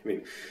 right? I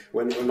mean,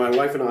 when my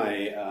wife and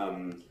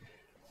I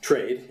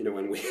trade,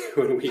 when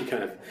we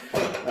kind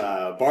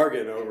of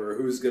bargain over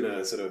who's going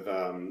to sort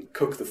of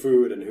cook the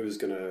food and who's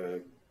going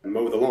to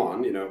mow the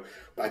lawn,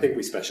 I think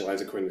we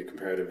specialize according to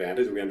comparative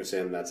advantage. We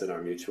understand that's in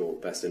our mutual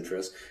best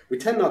interest. We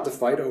tend not to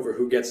fight over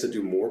who gets to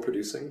do more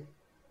producing.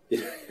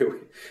 The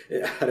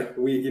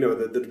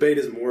debate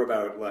is more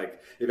about,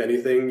 like, if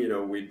anything,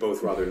 we'd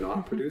both rather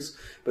not produce.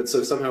 But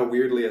so somehow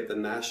weirdly at the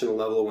national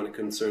level, when it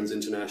concerns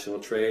international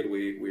trade,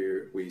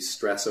 we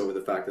stress over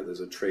the fact that there's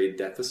a trade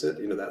deficit.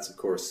 That's of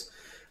course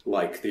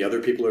like the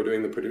other people are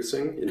doing the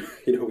producing.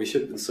 We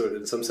should in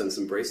some sense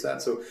embrace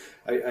that. So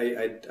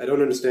I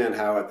don't understand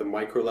how at the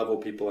micro level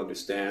people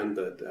understand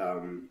that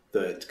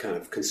that kind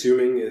of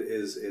consuming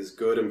is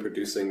good and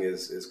producing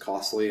is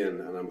costly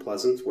and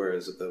unpleasant,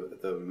 whereas at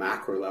the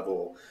macro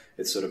level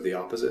it's sort of the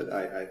opposite.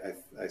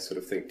 I sort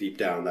of think deep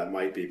down that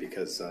might be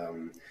because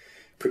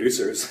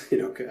producers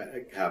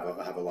have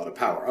a lot of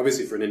power.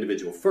 Obviously for an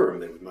individual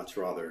firm they would much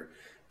rather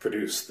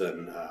produce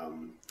than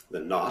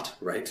not,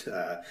 right?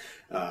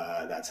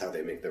 That's how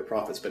they make their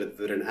profits. But at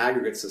an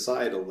aggregate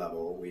societal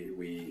level,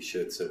 we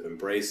should sort of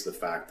embrace the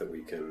fact that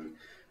we can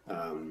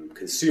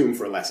consume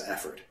for less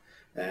effort.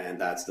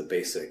 And that's the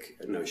basic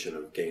notion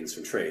of gains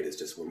from trade, is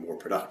just we're more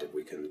productive.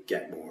 We can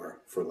get more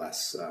for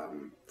less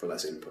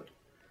input.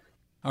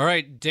 All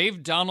right,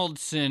 Dave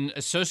Donaldson,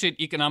 Associate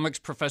Economics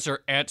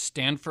Professor at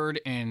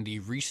Stanford and the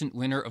recent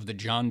winner of the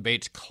John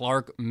Bates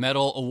Clark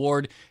Medal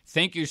Award.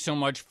 Thank you so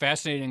much.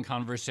 Fascinating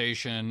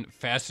conversation,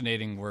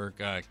 fascinating work.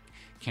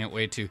 Can't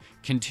wait to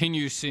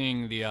continue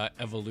seeing the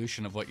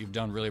evolution of what you've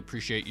done. Really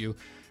appreciate you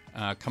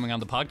coming on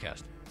the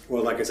podcast.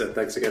 Well, like I said,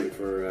 thanks again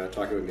for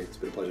talking with me. It's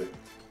been a pleasure.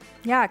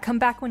 Yeah, come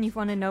back when you've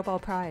won a Nobel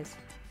Prize.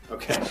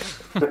 Okay.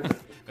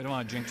 I don't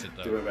want to jinx it,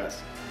 though. Do my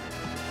best.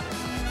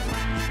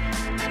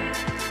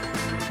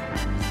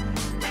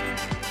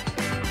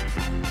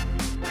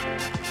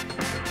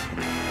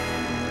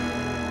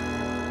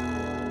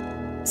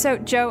 So,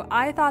 Joe,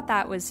 I thought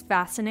that was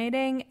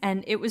fascinating,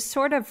 and it was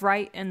sort of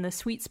right in the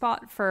sweet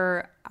spot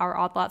for our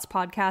Odd Lots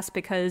podcast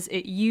because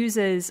it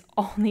uses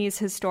all these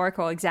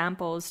historical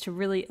examples to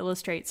really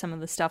illustrate some of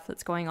the stuff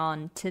that's going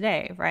on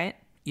today, right?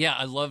 Yeah,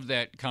 I love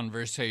that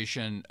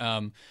conversation.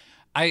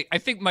 I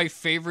think my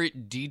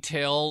favorite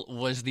detail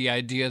was the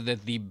idea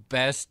that the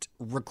best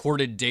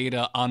recorded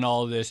data on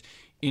all this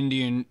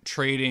Indian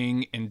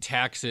trading and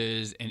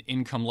taxes and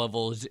income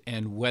levels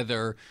and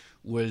weather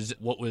was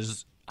what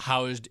was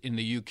housed in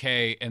the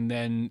UK, and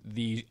then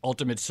the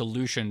ultimate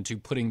solution to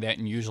putting that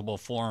in usable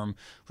form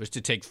was to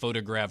take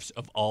photographs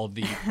of all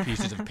the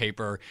pieces of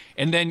paper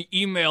and then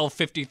email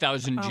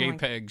 50,000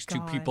 JPEGs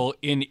to people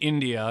in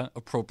India,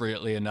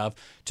 appropriately enough,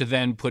 to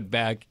then put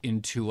back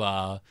into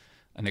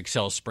an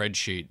Excel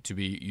spreadsheet to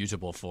be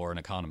usable for an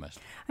economist.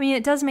 I mean,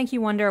 it does make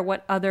you wonder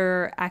what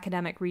other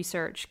academic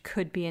research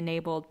could be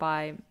enabled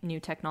by new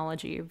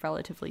technology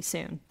relatively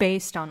soon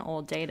based on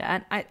old data.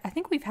 And I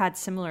think we've had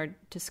similar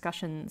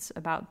discussions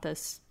about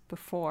this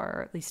before,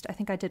 or at least I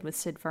think I did with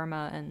Sid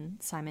Verma and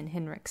Simon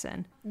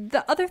Hinrichsen.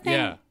 The other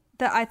thing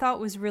that I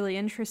thought was really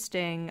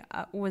interesting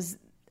was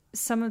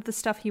some of the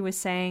stuff he was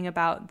saying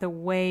about the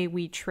way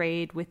we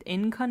trade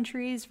within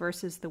countries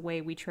versus the way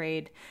we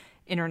trade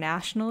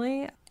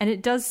internationally. And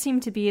it does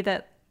seem to be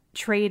that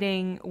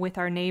trading with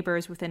our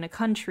neighbors within a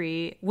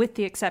country, with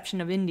the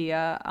exception of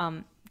India,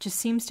 just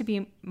seems to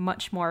be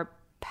much more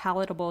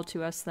palatable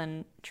to us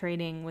than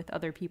trading with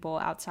other people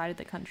outside of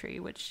the country,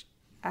 which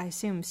I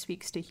assume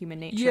speaks to human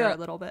nature a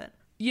little bit.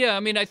 Yeah,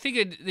 I mean, I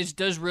think this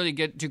does really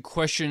get to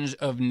questions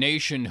of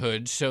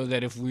nationhood, so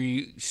that if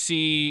we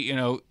see,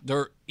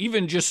 there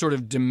even just sort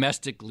of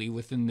domestically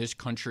within this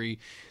country,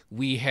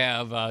 we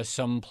have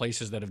some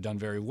places that have done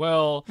very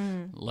well,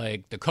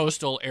 like the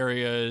coastal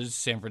areas,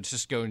 San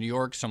Francisco, New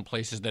York, some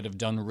places that have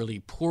done really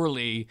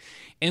poorly.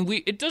 And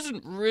it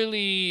doesn't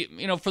really,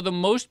 for the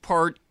most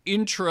part,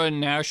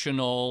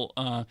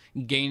 intranational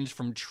gains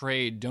from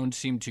trade don't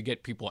seem to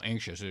get people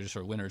anxious. They're just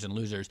sort of winners and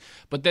losers.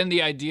 But then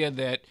the idea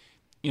that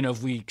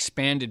if we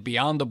expanded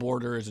beyond the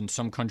borders and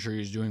some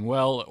countries doing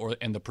well,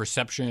 and the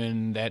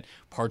perception that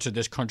parts of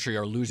this country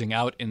are losing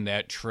out in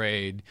that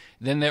trade,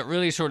 then that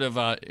really sort of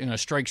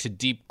strikes a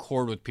deep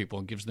chord with people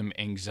and gives them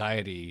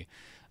anxiety.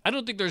 I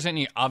don't think there's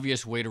any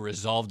obvious way to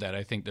resolve that.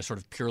 I think the sort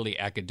of purely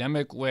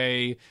academic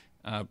way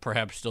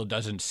perhaps still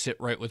doesn't sit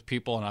right with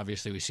people, and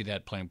obviously we see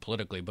that playing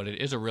politically, but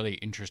it is a really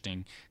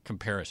interesting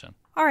comparison.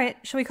 All right,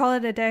 shall we call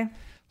it a day?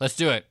 Let's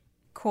do it.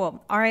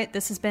 Cool. All right,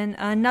 this has been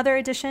another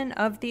edition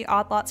of the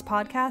Odd Lots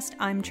podcast.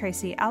 I'm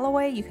Tracy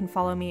Alloway. You can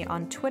follow me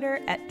on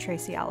Twitter at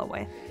Tracy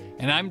Alloway.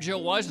 And I'm Joe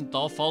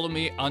Weisenthal. Follow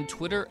me on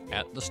Twitter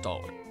at The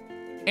Stalwart.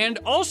 And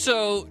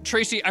also,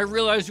 Tracy, I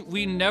realize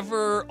we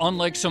never,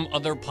 unlike some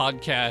other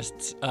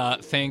podcasts,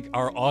 thank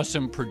our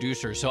awesome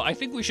producer. So I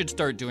think we should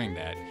start doing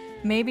that.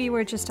 Maybe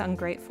we're just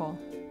ungrateful.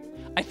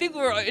 I think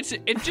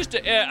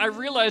I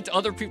realized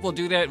other people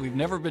do that. We've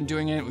never been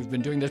doing it. We've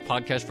been doing this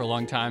podcast for a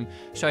long time.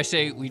 So I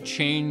say we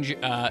change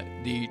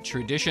the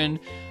tradition.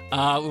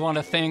 We want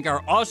to thank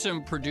our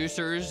awesome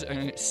producers,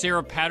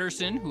 Sarah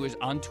Patterson, who is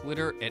on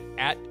Twitter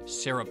at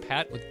Sarah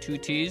Pat with 2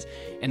 T's,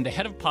 and the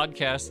head of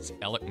podcasts,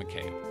 Alec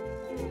McCabe.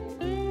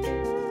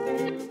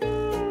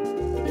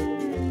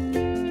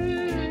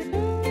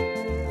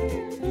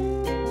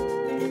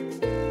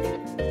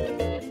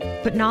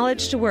 Put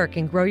knowledge to work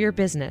and grow your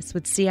business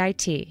with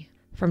CIT.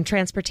 From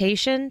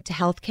transportation to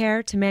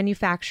healthcare to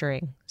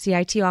manufacturing,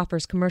 CIT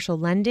offers commercial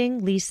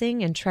lending,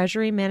 leasing, and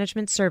treasury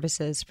management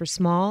services for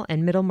small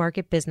and middle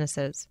market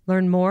businesses.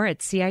 Learn more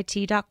at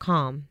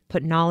CIT.com.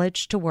 Put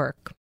knowledge to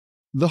work.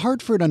 The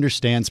Hartford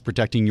understands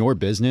protecting your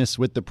business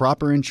with the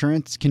proper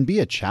insurance can be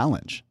a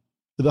challenge.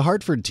 The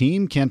Hartford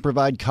team can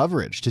provide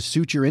coverage to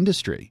suit your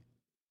industry.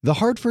 The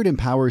Hartford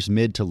empowers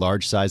mid to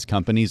large-size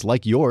companies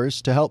like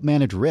yours to help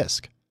manage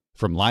risk,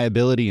 from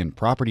liability and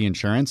property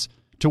insurance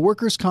to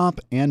workers' comp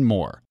and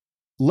more.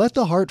 Let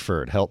The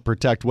Hartford help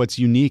protect what's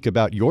unique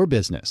about your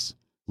business.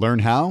 Learn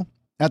how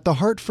at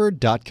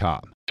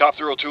thehartford.com. Top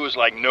Thrill 2 is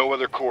like no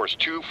other course.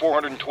 2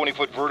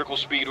 420-foot vertical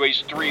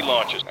speedways, 3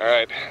 launches. All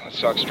right, let's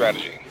talk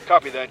strategy.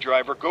 Copy that,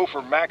 driver. Go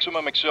for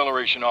maximum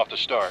acceleration off the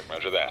start.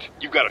 Roger that.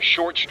 You've got a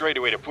short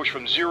straightaway to push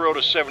from 0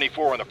 to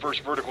 74 on the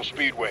first vertical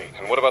speedway.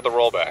 And what about the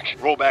rollback?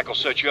 Rollback will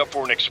set you up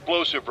for an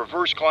explosive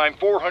reverse climb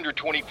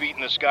 420 feet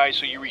in the sky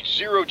so you reach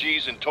 0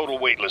 G's in total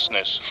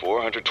weightlessness.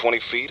 420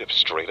 feet of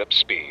straight-up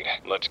speed.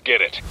 Let's get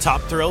it.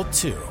 Top Thrill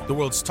 2, the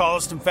world's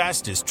tallest and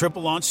fastest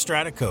triple-launch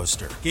strata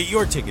coaster. Get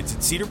your tickets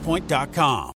at cedarpoint.com.